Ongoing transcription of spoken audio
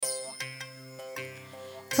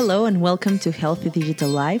Hello, and welcome to Healthy Digital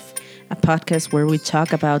Life, a podcast where we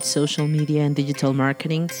talk about social media and digital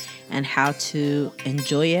marketing and how to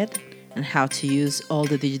enjoy it and how to use all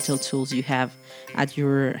the digital tools you have at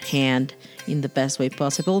your hand in the best way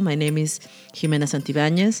possible. My name is Jimena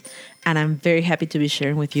Santibáñez, and I'm very happy to be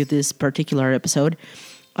sharing with you this particular episode.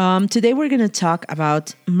 Today, we're going to talk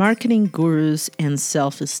about marketing gurus and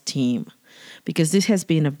self-esteem, because this has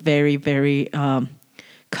been a very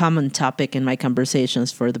common topic in my conversations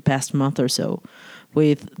for the past month or so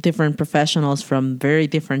with different professionals from very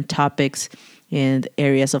different topics and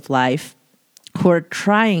areas of life who are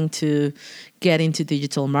trying to get into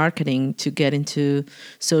digital marketing, to get into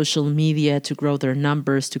social media, to grow their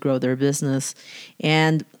numbers, to grow their business.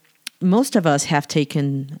 And most of us have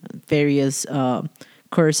taken various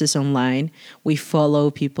courses online. We follow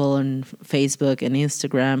people on Facebook and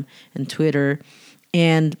Instagram and Twitter,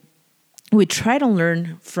 and we try to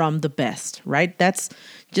learn from the best, right? That's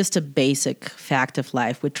just a basic fact of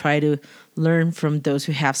life. We try to learn from those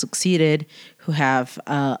who have succeeded, who have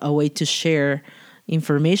a way to share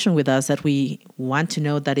information with us that we want to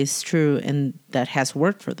know that is true and that has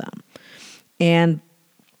worked for them. And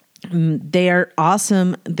they are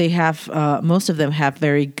awesome. They have, most of them have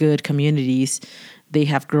very good communities. They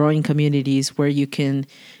have growing communities where you can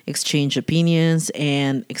exchange opinions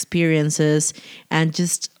and experiences and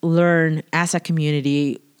just learn as a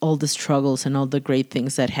community all the struggles and all the great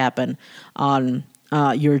things that happen on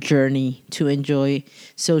your journey to enjoy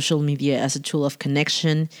social media as a tool of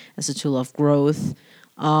connection, as a tool of growth.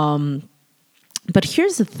 But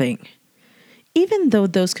here's the thing. Even though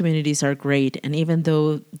those communities are great, and even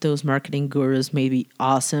though those marketing gurus may be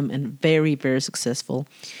awesome and very successful,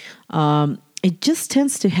 it just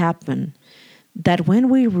tends to happen that when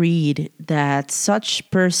we read that such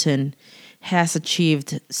person has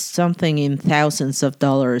achieved something in thousands of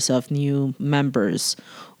dollars of new members,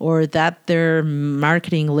 or that their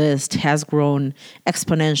marketing list has grown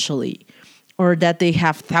exponentially, or that they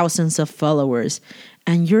have thousands of followers,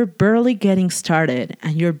 and you're barely getting started,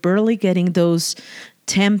 and you're barely getting those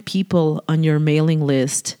 10 people on your mailing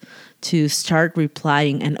list to start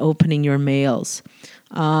replying and opening your mails.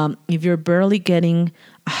 If you're barely getting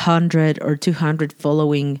 100 or 200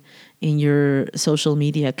 following in your social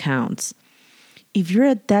media accounts, if you're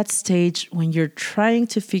at that stage when you're trying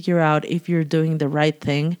to figure out if you're doing the right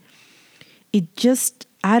thing,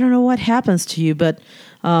 I don't know what happens to you, but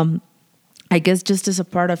I guess just as a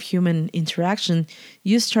part of human interaction,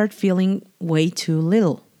 you start feeling way too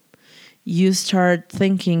little. You start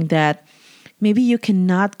thinking that maybe you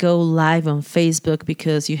cannot go live on Facebook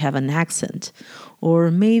because you have an accent.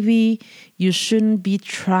 Or maybe you shouldn't be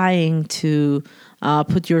trying to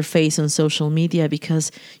put your face on social media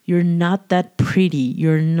because you're not that pretty.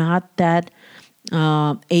 You're not that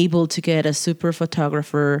able to get a super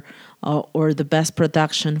photographer or the best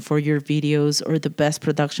production for your videos or the best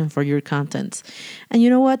production for your content. And you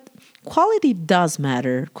know what? Quality does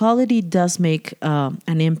matter. Quality does make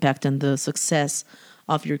an impact on the success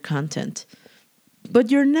of your content.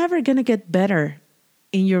 But you're never going to get better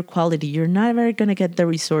in your quality. You're never going to get the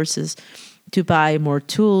resources to buy more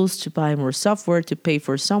tools, to buy more software, to pay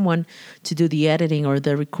for someone to do the editing or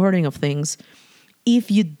the recording of things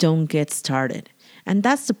if you don't get started. And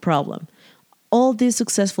that's the problem. All these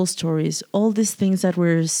successful stories, all these things that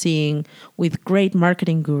we're seeing with great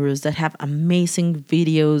marketing gurus that have amazing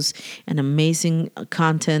videos and amazing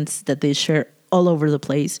contents that they share all over the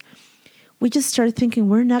place, we just start thinking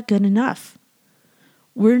we're not good enough.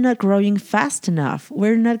 We're not growing fast enough.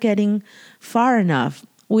 We're not getting far enough.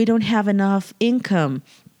 We don't have enough income.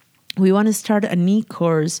 We want to start an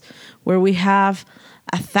e-course where we have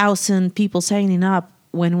 1,000 people signing up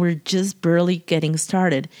when we're just barely getting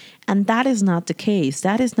started. And that is not the case.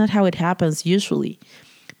 That is not how it happens usually.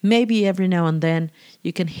 Maybe every now and then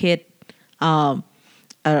you can hit a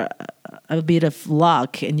bit of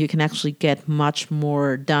luck and you can actually get much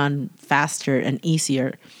more done faster and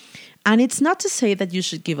easier. And it's not to say that you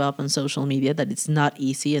should give up on social media, that it's not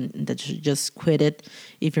easy and that you should just quit it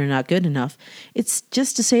if you're not good enough. It's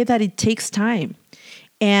just to say that it takes time.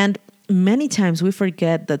 And many times we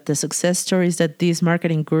forget that the success stories that these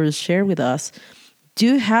marketing gurus share with us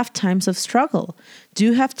do have times of struggle,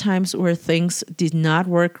 do have times where things did not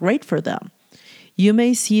work great for them. You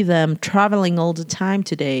may see them traveling all the time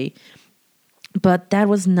today, but that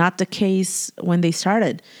was not the case when they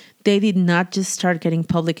started. They did not just start getting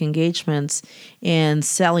public engagements and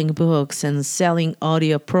selling books and selling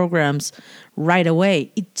audio programs right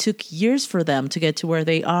away. It took years for them to get to where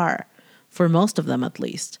they are, for most of them at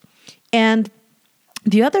least. And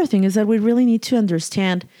the other thing is that we really need to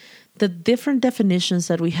understand the different definitions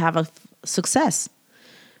that we have of success.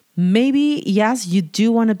 Maybe, yes, you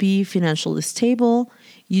do want to be financially stable.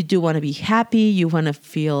 You do want to be happy. You want to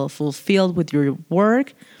feel fulfilled with your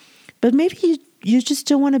work. But maybe you just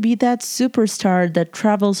don't want to be that superstar that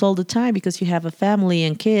travels all the time because you have a family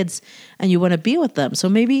and kids and you want to be with them. So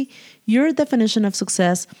maybe your definition of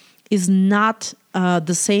success is not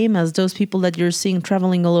the same as those people that you're seeing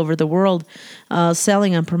traveling all over the world,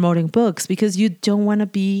 selling and promoting books, because you don't want to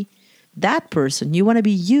be that person. You want to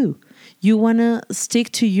be you. You want to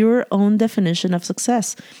stick to your own definition of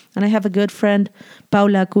success. And I have a good friend,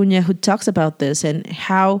 Paula Acuña, who talks about this and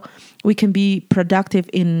how we can be productive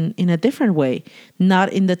in a different way,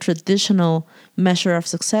 not in the traditional measure of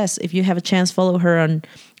success. If you have a chance, follow her on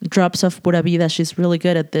Drops of Pura Vida. She's really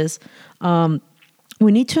good at this.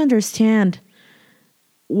 We need to understand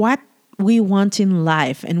what we want in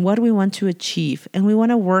life and what we want to achieve, and we want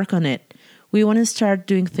to work on it. We want to start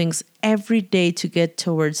doing things every day to get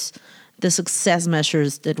towards the success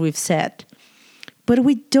measures that we've set. But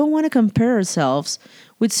we don't want to compare ourselves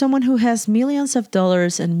with someone who has millions of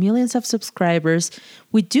dollars and millions of subscribers.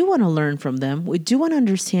 We do want to learn from them. We do want to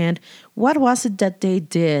understand what was it that they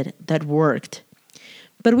did that worked.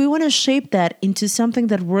 But we want to shape that into something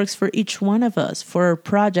that works for each one of us, for our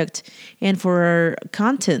project and for our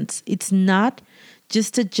content. It's not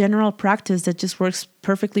just a general practice that just works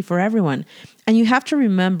perfectly for everyone. And you have to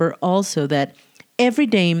remember also that every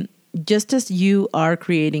day, just as you are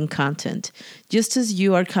creating content, just as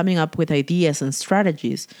you are coming up with ideas and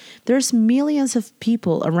strategies, there's millions of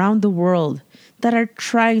people around the world that are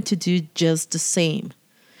trying to do just the same.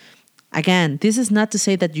 Again, this is not to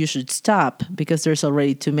say that you should stop because there's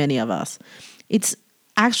already too many of us. It's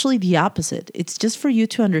actually the opposite. It's just for you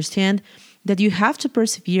to understand that you have to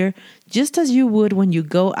persevere just as you would when you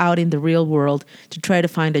go out in the real world to try to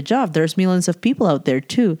find a job. There's millions of people out there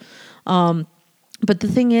too. But the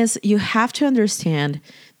thing is, you have to understand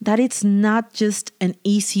that it's not just an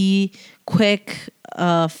easy, quick,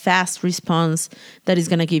 fast response that is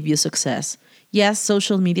going to give you success. Yes,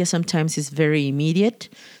 social media sometimes is very immediate,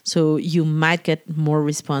 so you might get more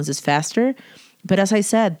responses faster. But as I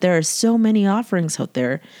said, there are so many offerings out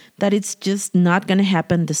there that it's just not going to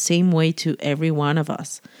happen the same way to every one of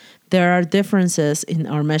us. There are differences in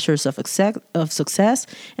our measures of success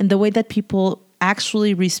and the way that people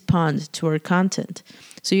actually respond to our content.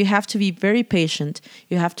 So you have to be very patient.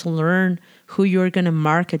 You have to learn who you're going to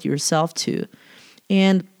market yourself to.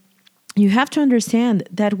 And you have to understand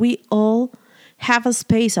that we all have a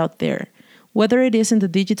space out there, whether it is in the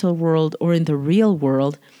digital world or in the real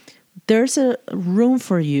world. There's a room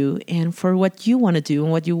for you and for what you want to do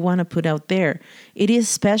and what you want to put out there. It is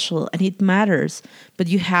special and it matters, but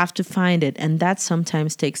you have to find it, and that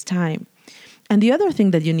sometimes takes time. And the other thing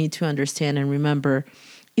that you need to understand and remember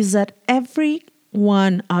is that every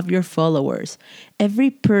one of your followers, every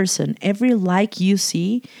person, every like you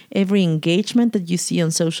see, every engagement that you see on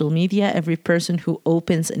social media, every person who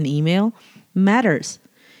opens an email matters.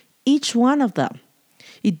 Each one of them.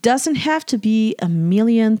 It doesn't have to be a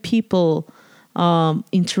million people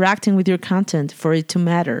interacting with your content for it to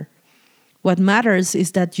matter. What matters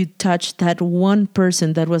is that you touch that one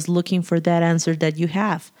person that was looking for that answer that you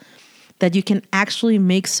have. That you can actually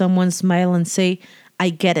make someone smile and say, I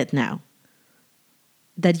get it now.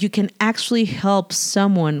 That you can actually help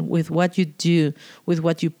someone with what you do, with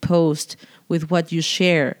what you post, with what you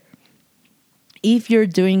share. If you're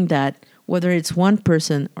doing that, whether it's one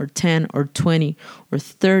person or 10 or 20 or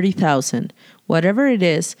 30,000, whatever it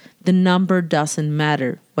is, the number doesn't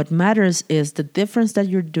matter. What matters is the difference that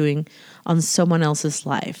you're doing on someone else's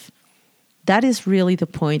life. That is really the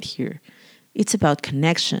point here. It's about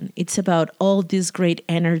connection. It's about all this great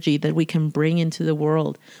energy that we can bring into the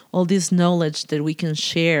world, all this knowledge that we can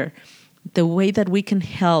share, the way that we can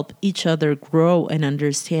help each other grow and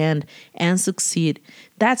understand and succeed.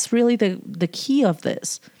 That's really the key of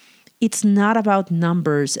this. It's not about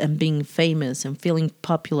numbers and being famous and feeling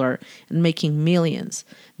popular and making millions.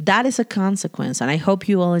 That is a consequence, and I hope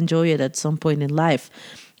you all enjoy it at some point in life.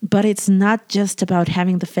 But it's not just about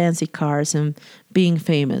having the fancy cars and being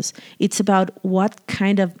famous. It's about what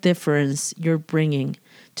kind of difference you're bringing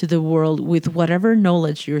to the world with whatever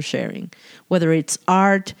knowledge you're sharing. Whether it's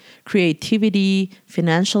art, creativity,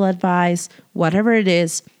 financial advice, whatever it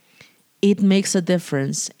is, it makes a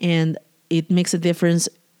difference. And it makes a difference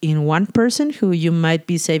in one person who you might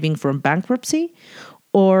be saving from bankruptcy,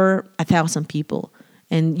 or 1,000 people.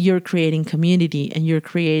 And you're creating community and you're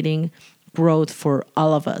creating growth for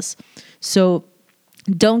all of us. So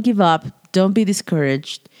don't give up. Don't be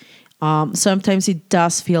discouraged. Sometimes it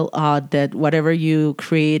does feel odd that whatever you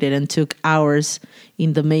created and took hours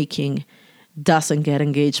in the making doesn't get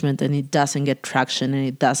engagement and it doesn't get traction and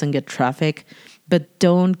it doesn't get traffic. But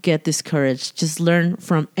don't get discouraged. Just learn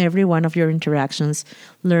from every one of your interactions,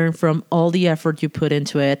 learn from all the effort you put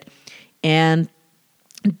into it, and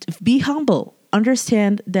be humble.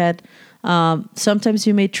 Understand that sometimes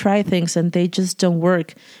you may try things and they just don't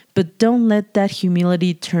work, but don't let that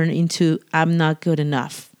humility turn into I'm not good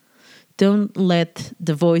enough. Don't let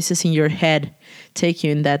the voices in your head take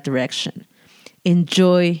you in that direction.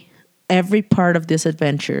 Enjoy every part of this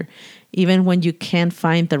adventure, even when you can't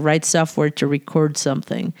find the right software to record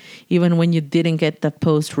something, even when you didn't get the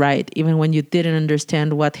post right, even when you didn't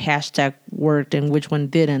understand what hashtag worked and which one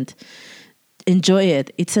didn't. Enjoy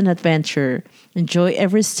it. It's an adventure. Enjoy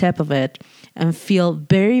every step of it and feel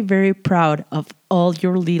very, very proud of all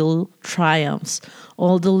your little triumphs,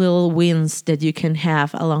 all the little wins that you can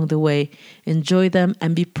have along the way. Enjoy them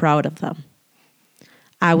and be proud of them.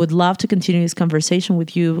 I would love to continue this conversation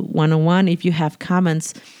with you one-on-one. If you have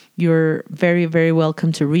comments, you're very, very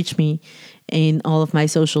welcome to reach me in all of my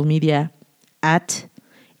social media at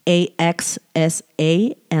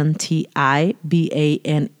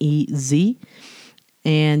AXSANTIBANEZ.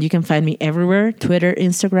 And you can find me everywhere: Twitter,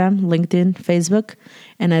 Instagram, LinkedIn, Facebook.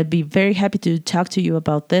 And I'd be very happy to talk to you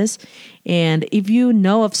about this. And if you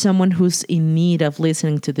know of someone who's in need of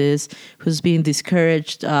listening to this, who's being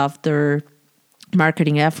discouraged of their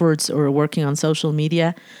marketing efforts or working on social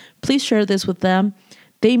media, please share this with them.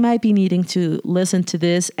 They might be needing to listen to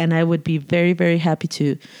this, and I would be very, very happy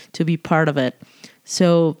to be part of it.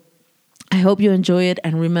 So I hope you enjoy it,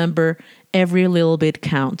 and remember, every little bit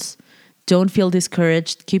counts. Don't feel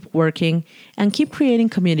discouraged. Keep working and keep creating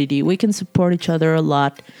community. We can support each other a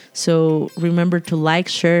lot. So remember to like,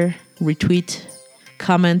 share, retweet,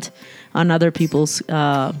 comment on other people's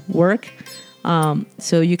work.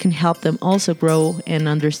 So you can help them also grow and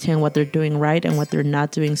understand what they're doing right and what they're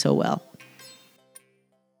not doing so well.